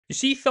You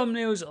see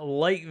thumbnails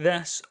like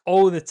this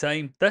all the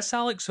time. This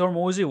Alex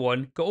Hormozi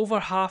one got over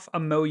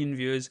 500,000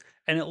 views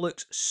and it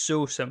looks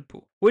so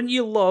simple. Wouldn't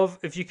you love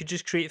if you could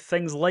just create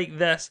things like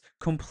this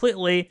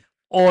completely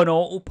on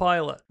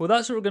autopilot? Well,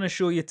 that's what we're going to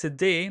show you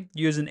today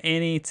using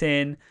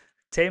NA10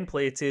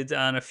 templated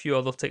and a few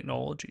other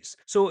technologies.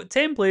 So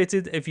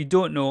templated, if you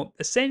don't know,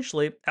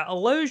 essentially it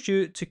allows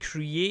you to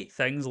create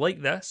things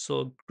like this,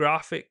 so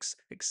graphics,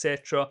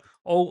 etc.,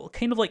 all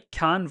kind of like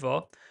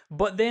Canva,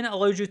 but then it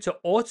allows you to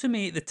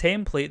automate the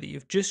template that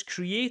you've just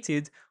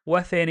created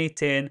with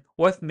NA10,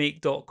 with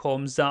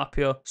Make.com,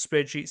 Zapier,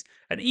 spreadsheets,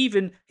 and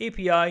even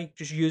API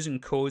just using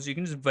codes. You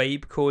can just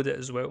vibe code it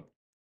as well.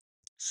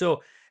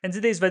 So in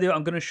today's video,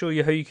 I'm going to show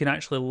you how you can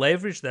actually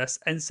leverage this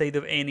inside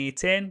of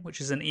NA10,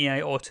 which is an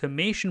AI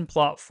automation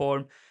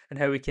platform, and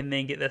how we can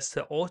then get this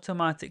to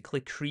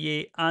automatically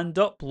create and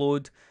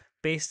upload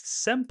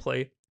based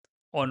simply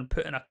on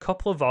putting a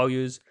couple of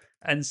values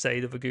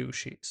inside of a Google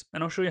Sheets.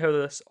 And I'll show you how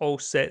this all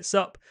sets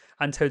up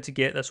and how to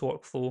get this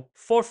workflow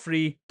for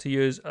free to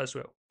use as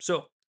well.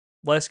 So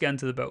let's get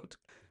into the build.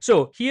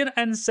 So here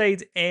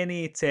inside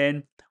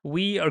NA10,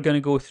 we are going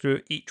to go through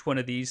each one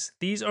of these.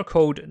 These are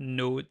called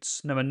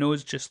nodes. Now a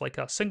node's just like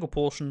a single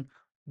portion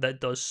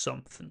that does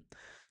something.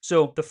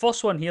 So the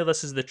first one here,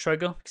 this is the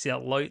trigger. You see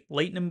that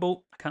lightning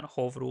bolt? I can't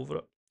hover over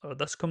it, or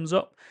this comes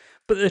up.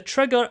 But the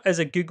trigger is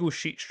a Google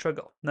Sheets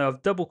trigger. Now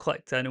I've double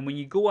clicked in, and when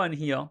you go in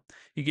here,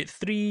 you get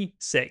three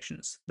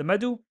sections. The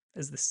middle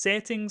is the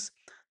settings,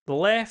 the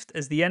left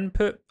is the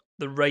input,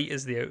 the right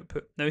is the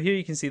output. Now here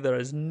you can see there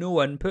is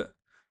no input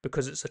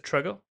because it's a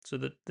trigger. So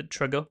the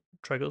trigger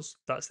triggers,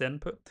 that's the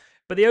input.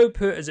 But the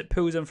output is it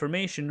pulls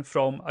information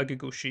from a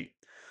Google Sheet.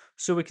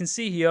 So we can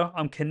see here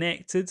I'm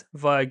connected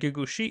via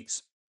Google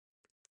Sheets.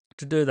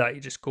 To do that,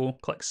 you just go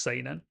click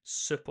sign in.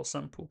 Super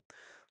simple.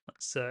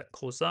 Let's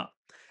close that.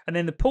 And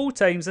then the poll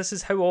times, this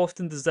is how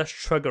often does this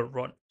trigger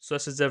run. So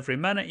this is every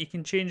minute. You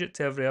can change it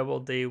to every hour,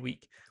 day,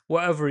 week,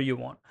 whatever you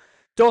want.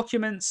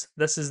 Documents,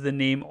 this is the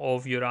name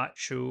of your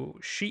actual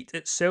sheet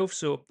itself.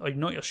 So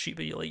not your sheet,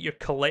 but your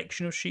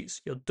collection of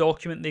sheets, your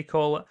document they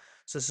call it.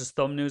 So this is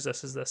thumbnails,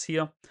 this is this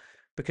here.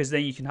 Because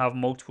then you can have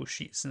multiple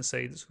sheets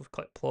inside. So we've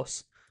clicked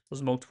plus,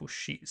 there's multiple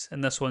sheets.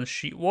 And this one's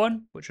sheet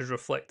 1, which is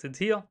reflected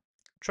here.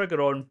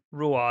 Trigger on,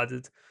 row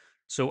added.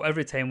 So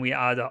every time we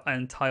add an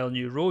entire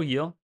new row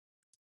here,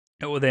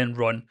 it will then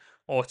run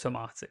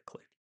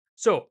automatically.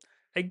 So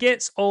it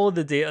gets all of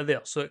the data there.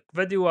 So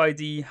video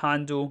ID,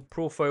 handle,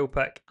 profile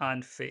pic,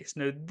 and face.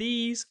 Now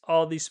these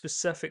are the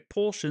specific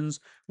portions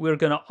we're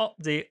going to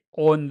update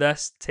on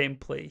this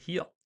template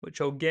here,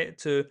 which I'll get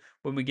to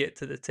when we get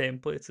to the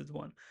templated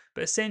one.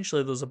 But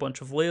essentially there's a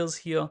bunch of layers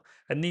here,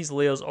 and these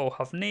layers all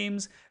have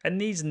names, and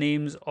these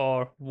names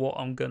are what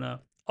I'm going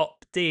to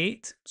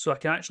update. So I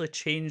can actually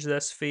change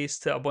this face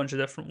to a bunch of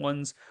different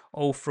ones,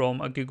 all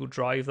from a Google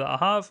Drive that I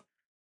have,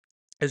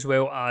 as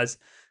well as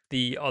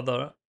the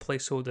other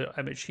placeholder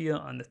image here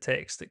and the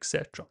text,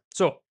 etc.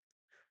 So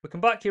we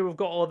come back here, we've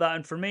got all that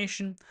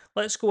information.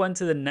 Let's go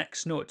into the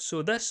next node.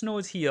 So this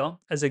node here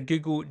is a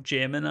Google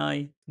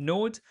Gemini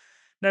node.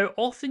 Now,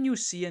 often you'll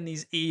see in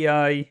these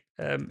AI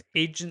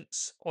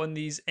agents on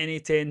these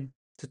NA10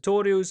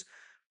 tutorials,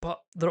 but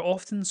they're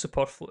often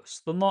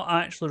superfluous. They're not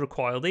actually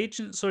required.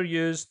 Agents are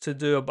used to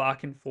do a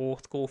back and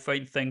forth, go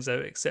find things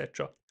out,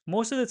 etc.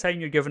 Most of the time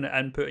you're given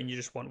an input and you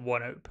just want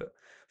one output.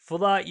 For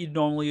that, you'd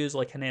normally use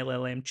like an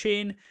LLM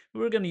chain.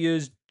 We're going to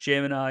use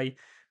Gemini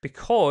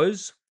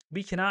because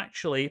we can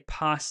actually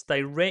pass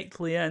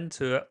directly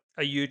into it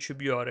a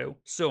YouTube URL.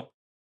 So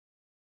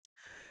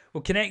we're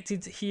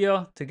connected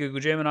here to Google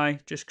Gemini,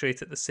 just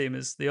create it the same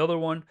as the other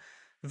one.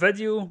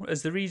 Video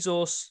is the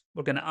resource.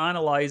 We're going to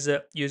analyze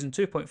it using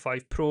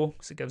 2.5 Pro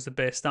because it gives the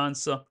best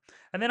answer.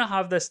 And then I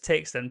have this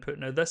text input.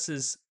 Now this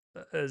is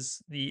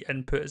the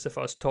input as if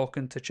I was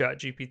talking to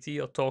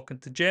ChatGPT or talking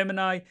to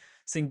Gemini,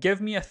 saying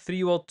give me a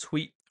 3-word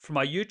tweet for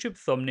my YouTube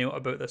thumbnail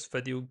about this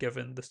video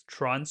given this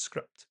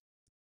transcript.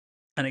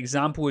 An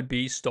example would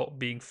be stop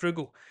being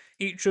frugal.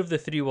 Each of the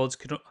 3 words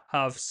could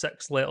have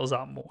 6 letters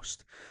at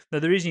most. Now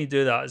the reason you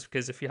do that is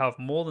because if you have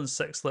more than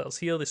 6 letters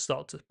here, they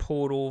start to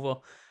pour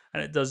over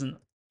and it doesn't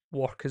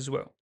work as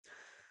well.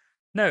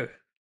 Now,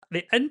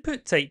 the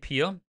input type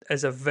here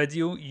is a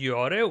video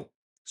URL.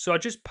 So I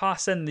just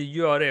pass in the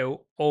URL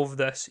of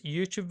this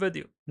YouTube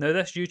video. Now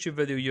this YouTube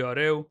video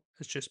URL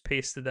is just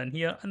pasted in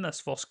here in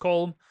this first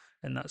column,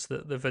 and that's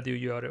the video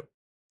URL.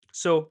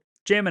 So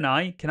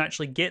Gemini can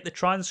actually get the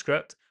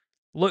transcript,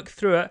 look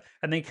through it,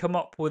 and then come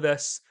up with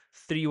this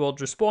 3-word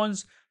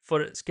response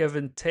for its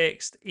given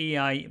text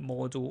AI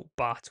model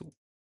battle.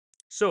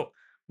 So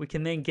we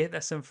can then get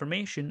this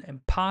information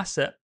and pass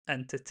it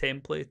into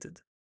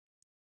templated.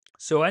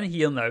 So in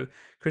here now,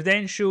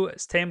 credential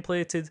is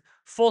templated.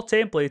 For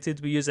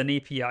templated, we use an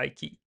API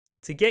key.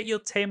 To get your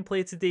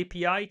templated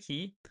API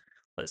key,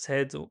 let's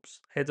head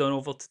on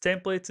over to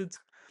templated,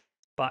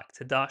 back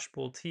to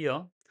dashboard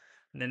here.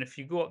 And then if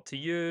you go up to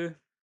you,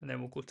 and then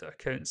we'll go to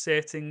account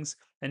settings.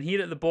 And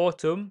here at the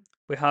bottom,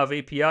 we have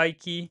API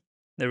key.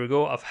 There we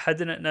go, I've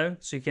hidden it now.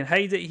 So you can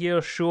hide it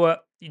here, show it.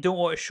 You don't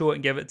want to show it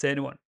and give it to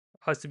anyone.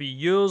 has to be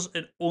yours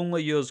and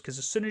only yours, because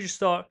as soon as you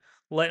start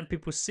letting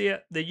people see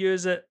it, they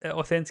use it, it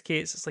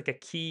authenticates, it's like a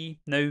key.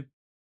 Now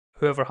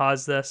whoever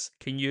has this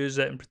can use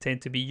it and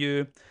pretend to be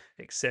you,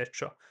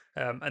 etc.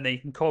 And then you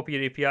can copy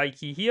your API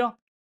key here,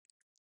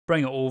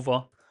 bring it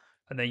over,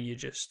 and then you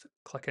just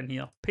click in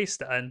here,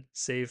 paste it in,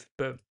 save,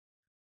 boom,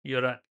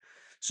 you're in.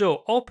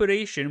 So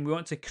operation, we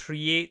want to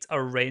create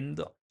a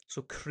render.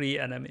 So create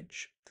an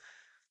image.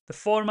 The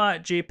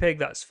format, JPEG,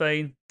 that's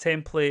fine.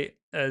 Template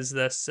is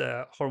this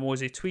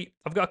Hormozi tweet.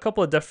 I've got a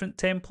couple of different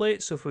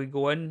templates. So if we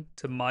go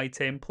into my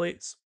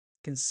templates,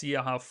 you can see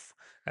I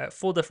have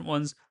 4 different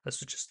ones.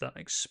 This was just an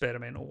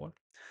experimental one.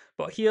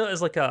 But here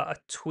is like a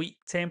tweet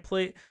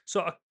template.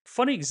 So a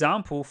funny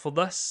example for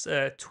this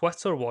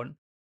Twitter one,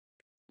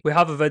 we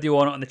have a video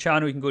on it on the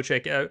channel. You can go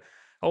check it out.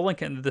 I'll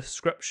link it in the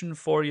description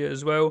for you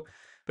as well.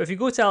 But if you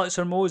go to Alex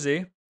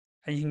Hormozi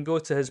and you can go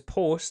to his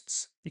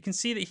posts, you can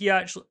see that he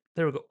actually,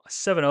 there we go,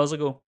 7 hours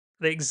ago,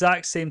 the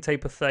exact same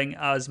type of thing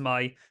as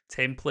my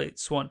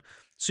templates one.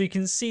 So you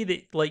can see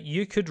that like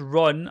you could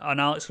run an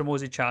Alex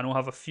Hormozi channel,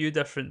 have a few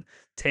different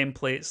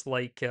templates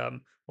like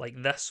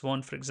this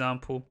one, for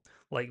example,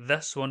 like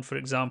this one, for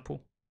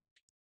example.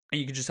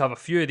 And you could just have a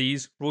few of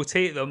these,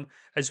 rotate them,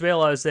 as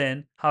well as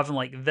then having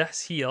like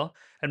this here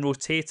and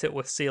rotate it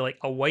with, say, like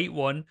a white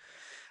one.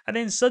 And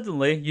then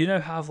suddenly you now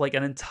have like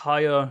an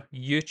entire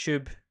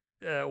YouTube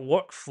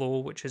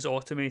workflow which is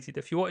automated.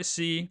 If you want to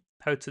see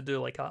how to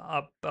do like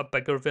a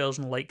bigger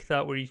version like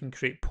that, where you can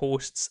create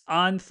posts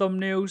and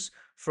thumbnails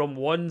from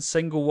one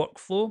single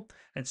workflow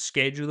and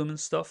schedule them and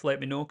stuff, let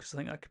me know, because I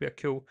think that could be a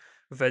cool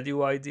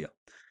video idea.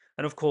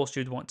 And of course,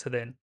 you'd want to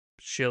then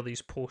share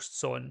these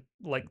posts on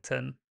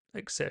LinkedIn,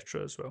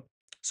 etc. as well.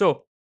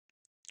 So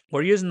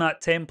we're using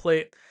that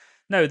template.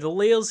 Now the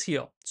layers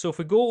here. So if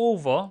we go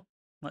over,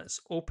 let's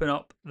open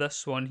up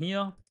this one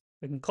here.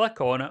 We can click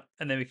on it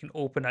and then we can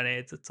open an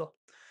editor.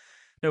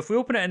 Now if we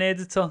open it in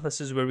editor, this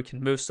is where we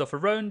can move stuff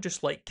around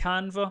just like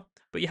Canva.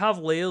 But you have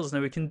layers.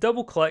 Now we can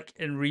double click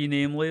and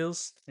rename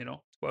layers, you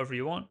know, whatever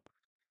you want.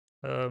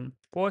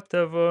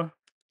 Whatever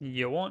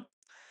you want.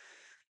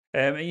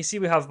 And you see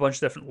we have a bunch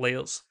of different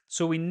layers.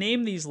 So we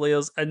name these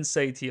layers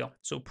inside here.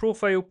 So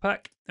profile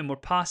pic, and we're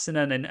passing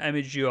in an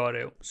image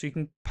URL. So you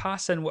can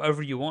pass in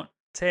whatever you want,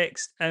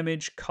 text,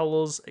 image,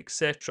 colors,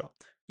 etc.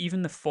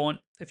 Even the font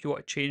if you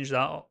want to change that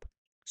up.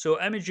 So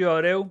image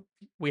URL,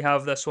 we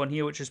have this one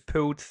here, which is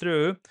pulled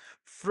through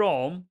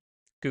from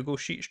Google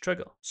Sheets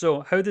trigger.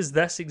 So how does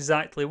this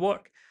exactly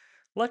work?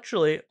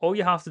 Literally, all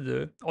you have to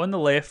do on the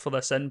left for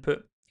this input,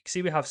 you can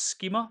see we have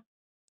schema.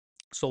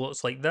 So it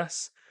looks like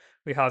this.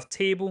 We have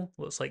table,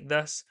 looks like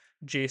this.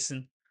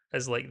 JSON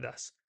is like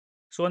this.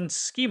 So on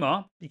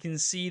schema, you can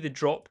see the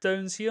drop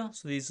downs here.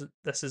 So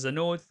this is a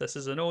node, this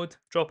is a node.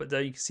 Drop it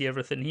down, you can see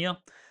everything here.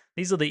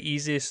 These are the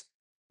easiest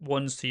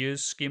ones to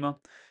use, schema.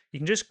 You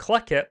can just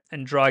click it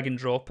and drag and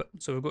drop it.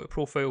 So we've got a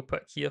profile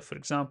pic here, for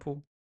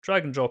example.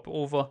 Drag and drop it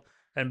over,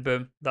 and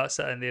boom, that's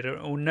it in there.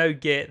 It will now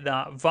get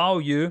that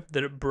value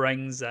that it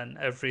brings in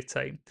every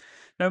time.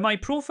 Now my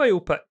profile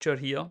picture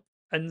here,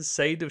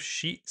 inside of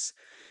Sheets,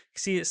 you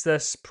see it's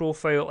this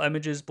profile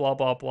images, blah,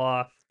 blah,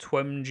 blah,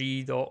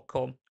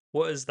 twimg.com.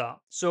 What is that?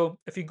 So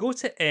if you go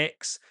to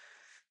X,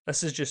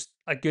 this is just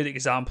a good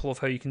example of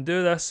how you can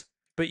do this,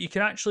 but you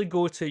can actually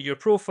go to your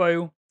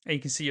profile and you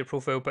can see your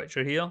profile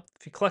picture here.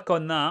 If you click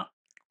on that,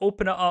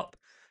 open it up.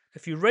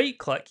 If you right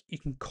click, you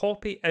can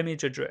copy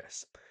image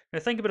address. Now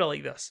think about it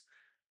like this.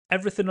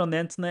 Everything on the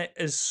internet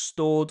is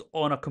stored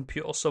on a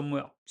computer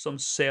somewhere, some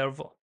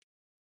server.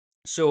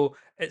 So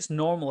it's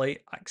normally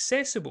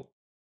accessible.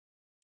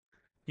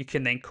 You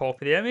can then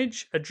copy the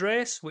image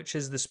address, which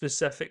is the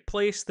specific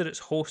place that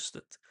it's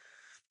hosted.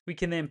 We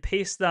can then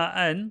paste that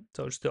in,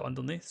 so I'll just do it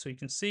underneath so you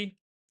can see.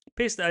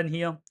 Paste it in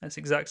here, it's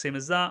the exact same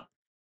as that.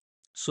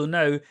 So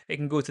now it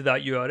can go to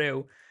that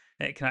URL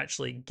and it can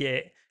actually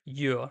get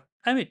your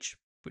image,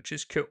 which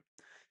is cool.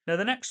 Now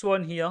the next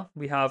one here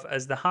we have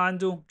is the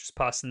handle, just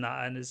passing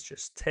that in as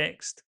just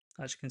text.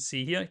 As you can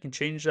see here, you can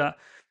change that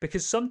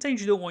because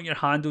sometimes you don't want your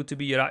handle to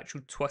be your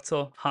actual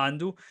Twitter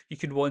handle. You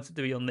could want it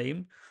to be your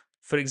name.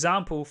 For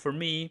example, for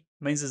me,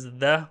 mine's is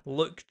the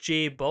Luke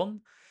J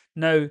Burn.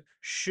 Now,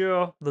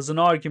 sure, there's an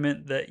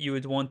argument that you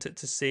would want it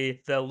to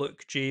say the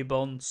Luke J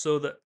Burn so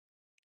that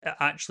it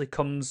actually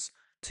comes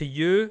to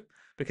you,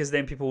 because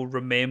then people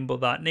remember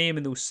that name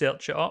and they'll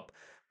search it up.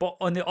 But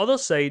on the other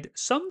side,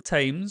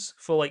 sometimes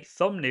for like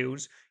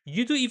thumbnails,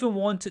 you don't even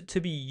want it to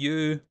be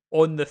you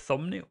on the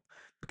thumbnail.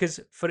 Because,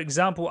 for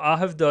example, I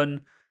have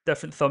done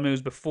different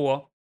thumbnails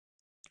before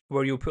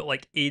where you'll put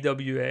like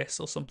AWS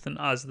or something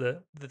as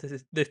the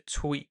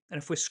tweet.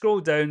 And if we scroll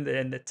down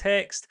in the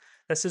text,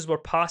 this is we're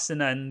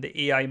passing in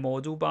the AI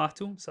model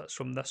battle. So that's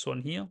from this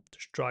one here,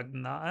 just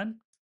dragging that in.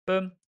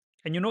 Boom.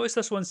 And you'll notice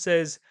this one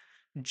says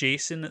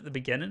JSON at the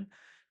beginning.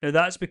 Now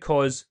that's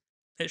because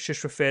it's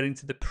just referring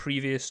to the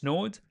previous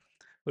node,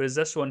 whereas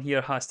this one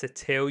here has to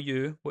tell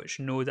you which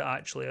node it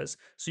actually is.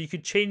 So you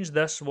could change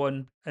this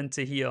one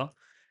into here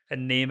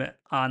and name it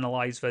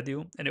Analyze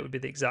Video, and it would be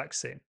the exact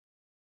same.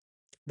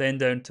 Then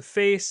down to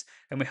face,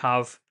 and we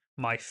have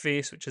my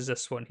face, which is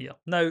this one here.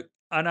 Now,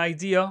 an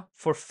idea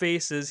for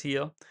faces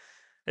here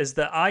is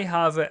that I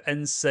have it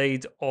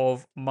inside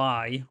of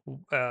my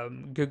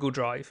Google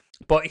Drive.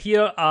 But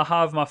here I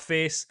have my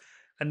face,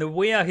 and the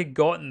way I had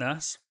gotten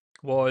this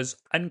was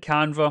in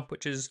Canva,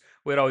 which is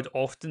where I would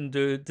often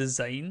do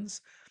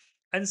designs.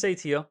 Inside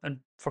here, and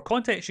for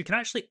context, you can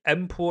actually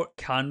import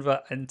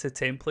Canva into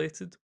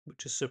templated,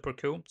 which is super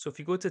cool. So if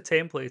you go to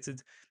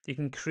templated, you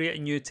can create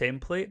a new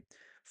template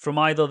from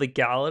either the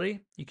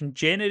gallery, you can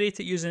generate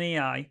it using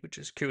AI, which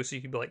is cool. So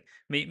you can be like,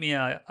 make me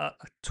a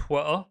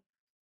Twitter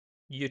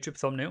YouTube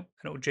thumbnail,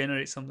 and it will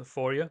generate something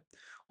for you.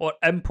 Or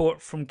import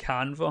from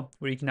Canva,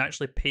 where you can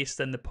actually paste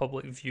in the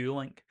public view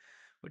link,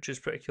 which is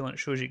pretty cool, and it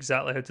shows you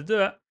exactly how to do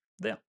it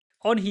there.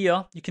 On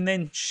here, you can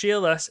then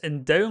share this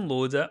and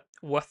download it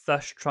with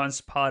this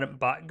transparent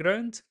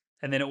background,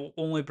 and then it will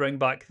only bring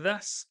back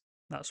this.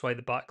 That's why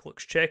the back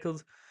looks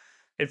checkered.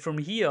 And from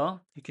here,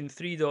 you can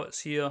three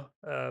dots here,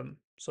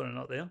 sorry,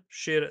 not there,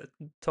 share it at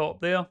the top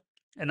there,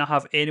 and I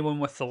have anyone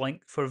with the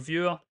link for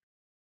viewer,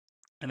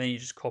 and then you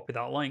just copy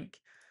that link,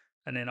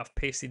 and then I've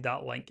pasted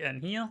that link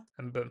in here,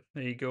 and boom,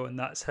 there you go. And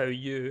that's how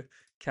you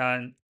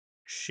can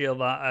share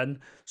that in.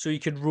 So you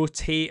could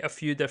rotate a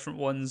few different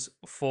ones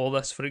for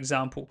this. For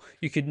example,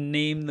 you could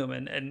name them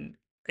and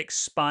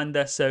expand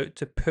this out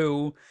to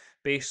pull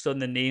based on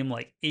the name,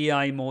 like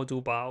AI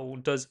model battle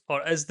does,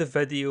 or is the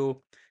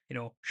video, you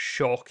know,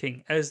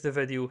 shocking? Is the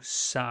video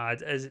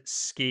sad? Is it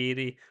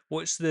scary?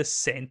 What's the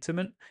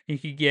sentiment? You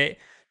could get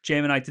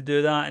Gemini to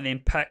do that, and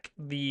then pick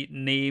the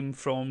name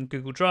from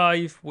Google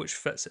Drive which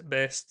fits it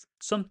best.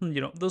 Something, you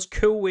know, there's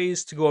cool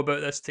ways to go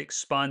about this to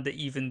expand it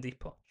even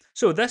deeper.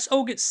 So this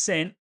all gets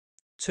sent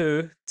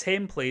to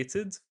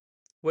templated,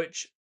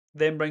 which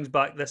then brings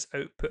back this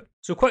output.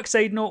 So quick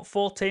side note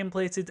for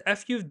templated,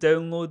 if you've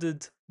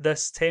downloaded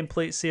this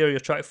template, say, or you're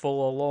trying to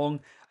follow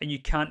along and you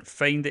can't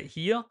find it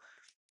here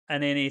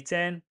in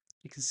NA10,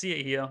 you can see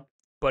it here,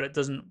 but it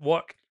doesn't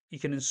work, you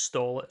can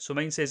install it. So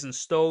mine says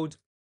installed.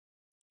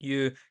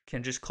 You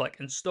can just click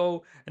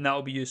install, and that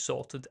will be you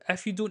sorted.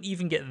 If you don't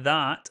even get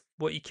that,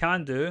 what you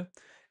can do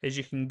is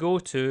you can go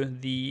to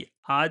the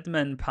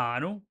admin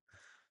panel.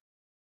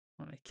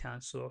 Let me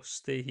cancel or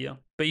stay here.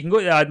 But you can go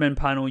to the admin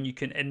panel and you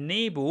can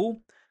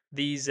enable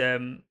these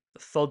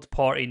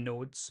third-party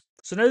nodes.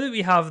 So now that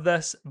we have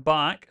this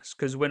back,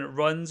 because when it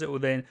runs, it will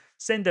then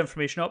send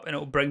information up and it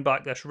will bring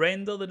back this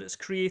render that it's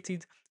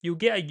created. You'll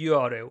get a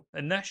URL,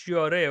 and this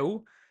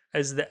URL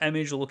is the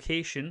image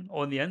location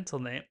on the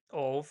internet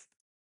of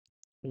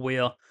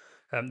where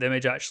the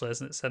image actually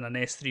is. It's in an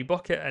S3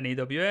 bucket in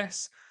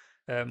AWS,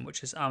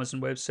 which is Amazon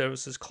Web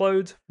Services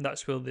Cloud.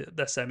 That's where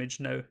this image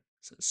now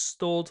is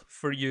stored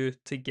for you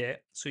to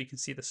get. So you can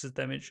see this is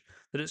the image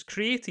that it's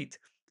created.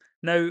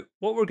 Now,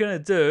 what we're going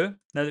to do,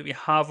 now that we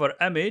have our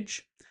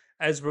image,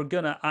 is we're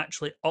going to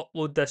actually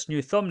upload this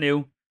new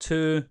thumbnail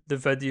to the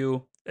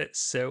video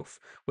itself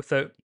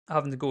without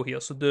having to go here.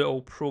 So do it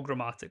all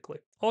programmatically,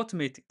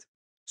 automated.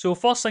 So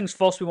first things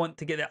first, we want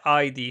to get the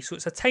ID. So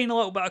it's a tiny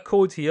little bit of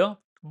code here,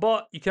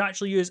 but you can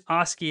actually use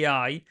Ask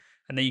AI,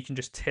 and then you can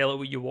just tell it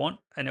what you want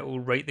and it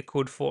will write the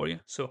code for you.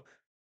 So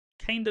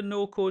kind of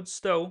no code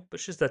still, but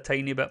it's just a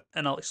tiny bit,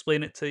 and I'll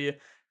explain it to you.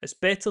 It's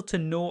better to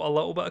know a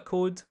little bit of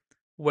code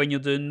when you're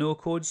doing no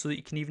code so that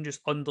you can even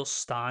just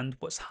understand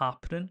what's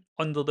happening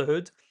under the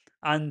hood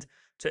and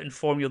to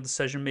inform your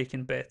decision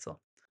making better.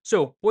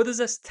 So what does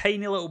this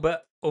tiny little bit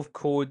of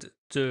code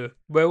do?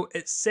 Well,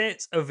 it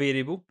sets a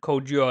variable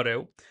called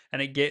URL,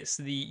 and it gets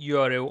the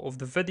URL of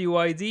the video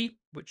ID,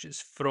 which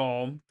is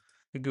from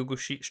the Google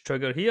Sheets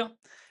trigger here.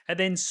 It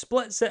then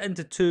splits it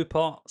into two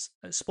parts.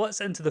 It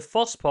splits into the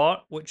first part,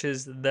 which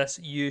is this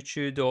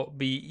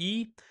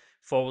youtube.be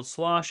 /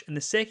 and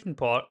the second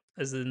part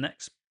is the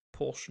next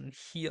portion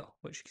here,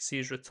 which you can see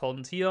is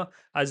returned here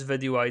as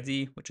video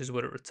ID, which is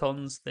where it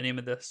returns the name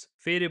of this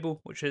variable,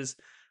 which is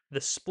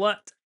the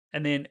split,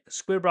 and then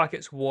square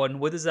brackets 1.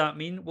 What does that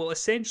mean? Well,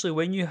 essentially,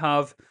 when you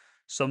have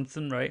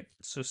something, right,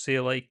 so say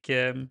like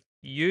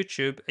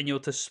YouTube, and you're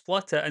to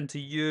split it into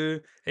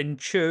U and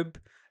tube,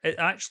 it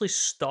actually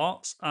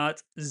starts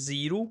at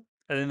 0,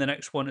 and then the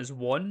next one is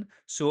 1.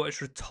 So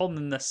it's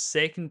returning this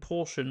second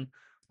portion,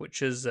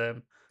 which is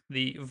the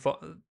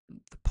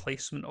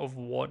placement of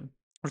 1.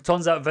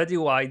 Returns that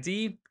video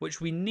ID, which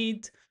we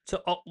need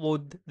to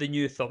upload the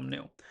new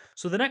thumbnail.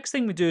 So the next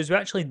thing we do is we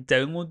actually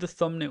download the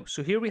thumbnail.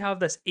 So here we have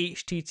this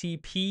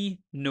HTTP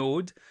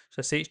node, so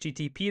it's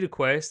HTTP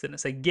request, and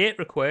it's a GET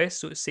request,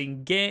 so it's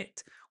saying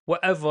get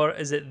whatever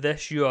is at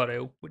this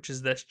URL, which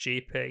is this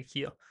JPEG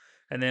here.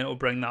 And then it'll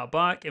bring that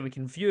back, and we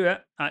can view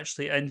it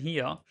actually in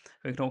here.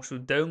 We can also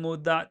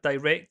download that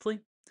directly,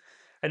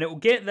 and it will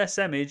get this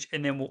image,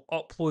 and then we'll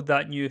upload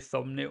that new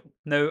thumbnail.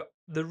 Now,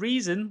 the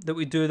reason that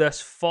we do this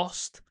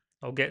first,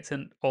 I'll get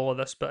to all of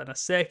this bit in a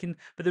second,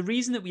 but the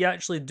reason that we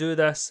actually do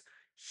this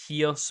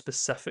here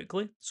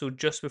specifically, so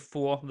just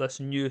before this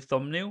new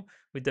thumbnail,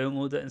 we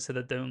download it instead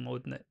of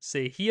downloading it,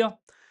 say here,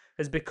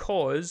 is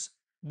because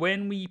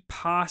when we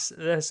pass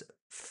this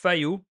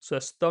file, so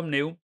this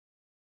thumbnail,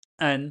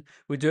 and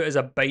we do it as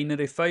a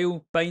binary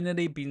file,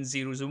 binary being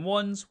zeros and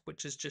ones,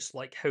 which is just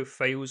like how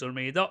files are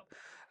made up.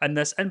 And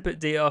this input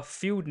data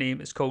field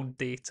name is called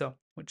data,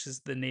 which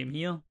is the name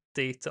here,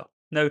 data.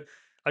 Now,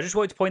 I just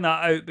wanted to point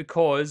that out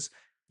because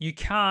you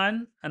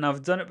can, and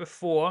I've done it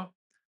before,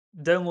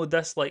 download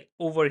this like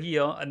over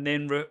here and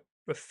then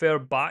refer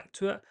back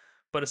to it,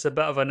 but it's a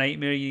bit of a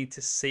nightmare. You need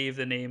to save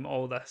the name,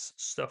 all this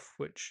stuff,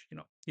 which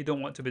you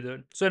don't want to be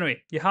doing. So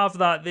anyway, you have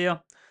that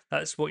there.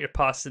 That's what you're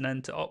passing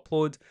in to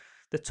upload.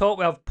 The top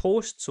we have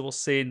post, so we're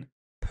saying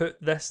put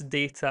this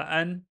data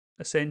in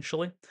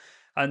essentially,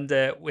 and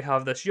we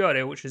have this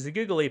URL which is the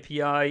Google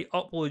API,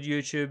 upload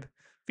YouTube,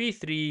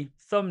 v3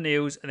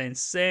 thumbnails, and then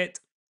set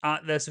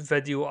at this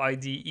video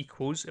ID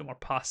equals, and we're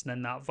passing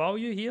in that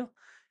value here.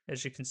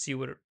 As you can see,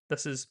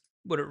 this is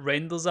what it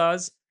renders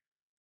as.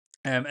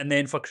 And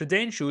then for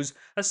credentials,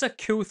 that's a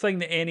cool thing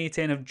that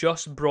N8N have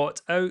just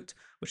brought out,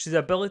 which is the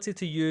ability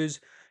to use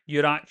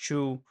your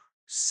actual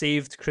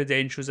saved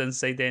credentials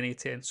inside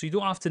N8N. So you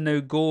don't have to now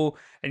go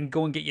and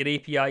get your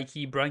API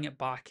key, bring it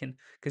back in,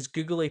 because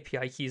Google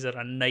API keys are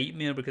a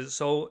nightmare because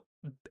it's all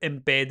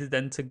embedded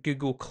into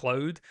Google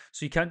Cloud.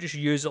 So you can't just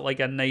use it like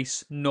a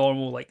nice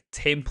normal like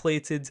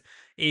templated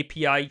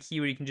API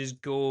key where you can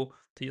just go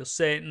to your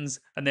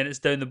settings and then it's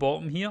down the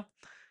bottom here.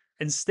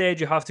 Instead,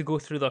 you have to go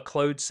through the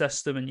cloud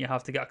system and you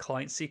have to get a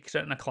client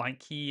secret and a client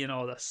key and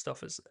all this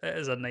stuff. It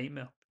is a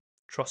nightmare.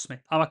 Trust me.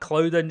 I'm a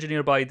cloud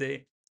engineer by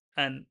day,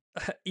 and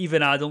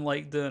even I don't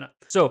like doing it.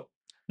 So,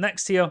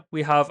 next here,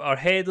 we have our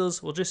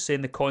headers. We'll just say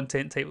in the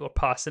content type we're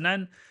passing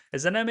in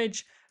is an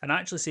image, and I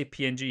actually say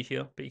PNG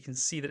here, but you can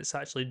see that it's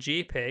actually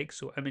JPEG,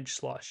 so image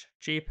slash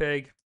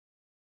JPEG.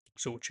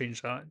 So we'll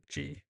change that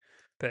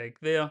JPEG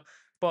there,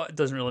 but it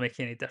doesn't really make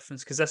any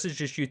difference because this is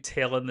just you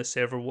telling the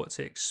server what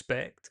to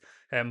expect.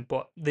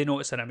 But they know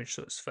it's an image,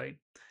 so it's fine.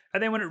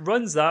 And then when it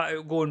runs that, it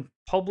will go and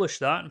publish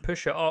that and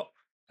push it up,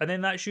 and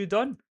then that's you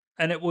done.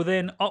 And it will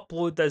then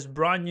upload this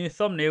brand new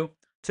thumbnail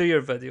to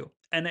your video.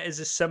 And it is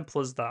as simple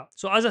as that.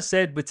 So as I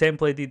said with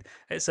templated,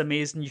 it's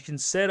amazing. You can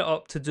set it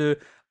up to do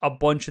a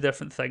bunch of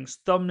different things.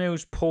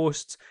 Thumbnails,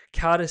 posts,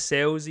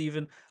 carousels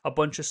even, a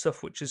bunch of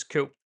stuff, which is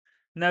cool.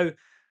 Now,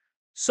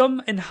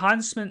 some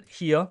enhancement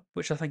here,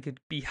 which I think would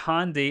be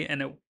handy,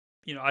 and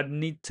I'd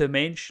need to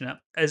mention it,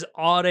 is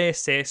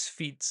RSS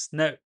feeds.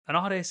 Now, an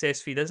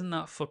RSS feed, isn't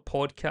that for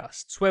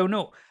podcasts? Well,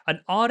 no. An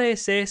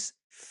RSS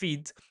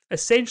feed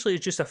essentially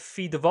is just a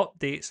feed of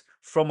updates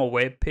from a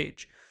web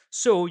page.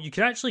 So you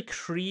can actually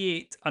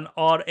create an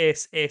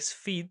RSS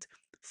feed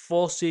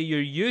for, say, your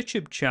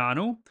YouTube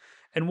channel.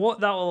 And what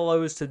that will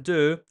allow us to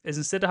do is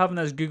instead of having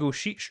this Google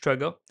Sheets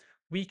trigger,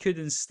 we could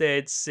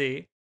instead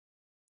say,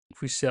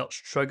 if we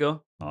search trigger,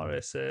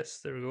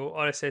 RSS, there we go,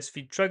 RSS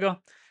feed trigger.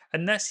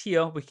 And this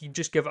here, we can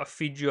just give it a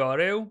feed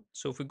URL.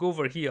 So if we go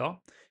over here,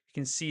 you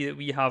can see that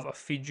we have a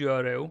feed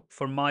URL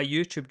for my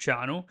YouTube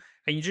channel.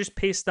 And you just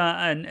paste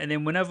that in, and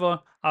then whenever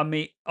I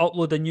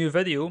upload a new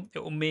video, it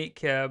will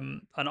make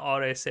an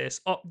RSS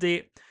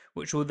update,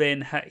 which will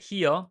then hit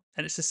here.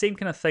 And it's the same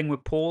kind of thing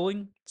with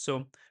polling. So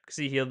you can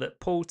see here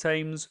that poll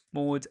times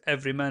mode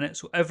every minute.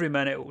 So every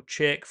minute it will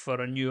check for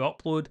a new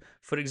upload,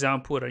 for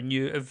example, or a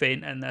new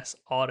event in this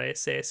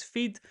RSS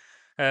feed.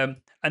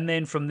 And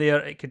then from there,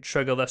 it could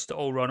trigger this to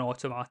all run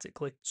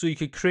automatically. So you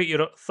could create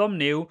your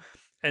thumbnail,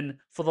 and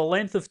for the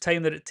length of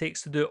time that it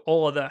takes to do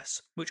all of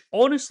this, which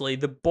honestly,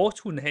 the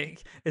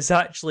bottleneck is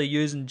actually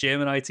using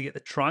Gemini to get the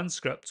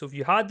transcript. So if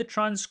you had the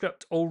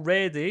transcript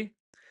already,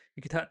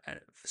 you could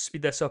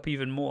speed this up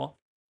even more.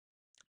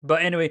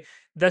 But anyway,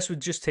 this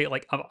would just take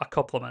like a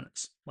couple of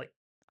minutes. Like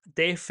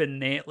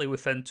definitely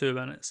within 2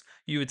 minutes,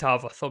 you would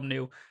have a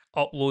thumbnail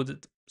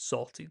uploaded,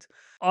 sorted.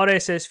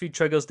 RSS feed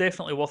triggers,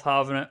 definitely worth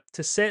having it.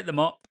 To set them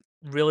up,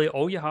 really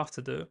all you have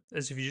to do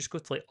is if you just go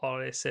to like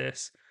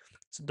rss.app,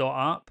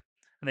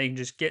 and then you can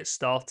just get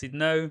started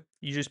now.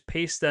 You just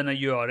paste in a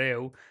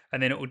URL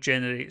and then it will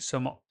generate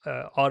some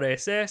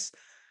RSS,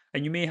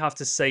 and you may have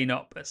to sign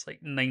up. It's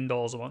like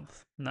 $9 a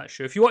month. I'm not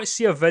sure. If you want to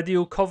see a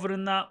video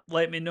covering that,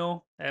 let me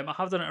know. I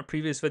have done it in a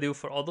previous video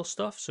for other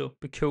stuff, so it'd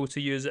be cool to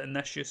use it in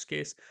this use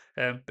case.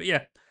 But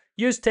yeah,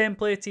 use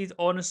templated.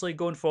 Honestly,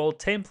 going forward,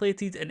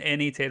 templated and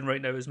N8N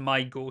right now is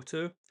my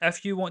go-to.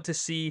 If you want to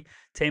see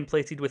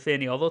templated with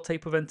any other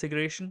type of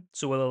integration,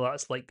 so whether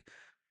that's like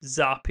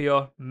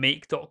Zapier,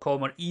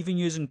 make.com, or even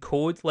using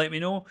code, let me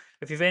know.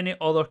 If you have any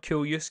other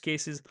cool use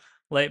cases,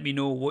 let me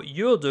know what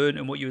you're doing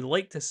and what you would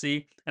like to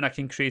see, and I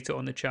can create it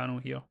on the channel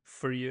here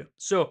for you.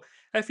 So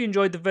if you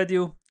enjoyed the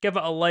video, give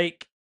it a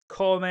like,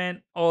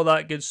 comment, all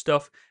that good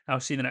stuff, and I'll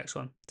see you in the next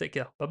one. Take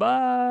care. Bye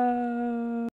bye.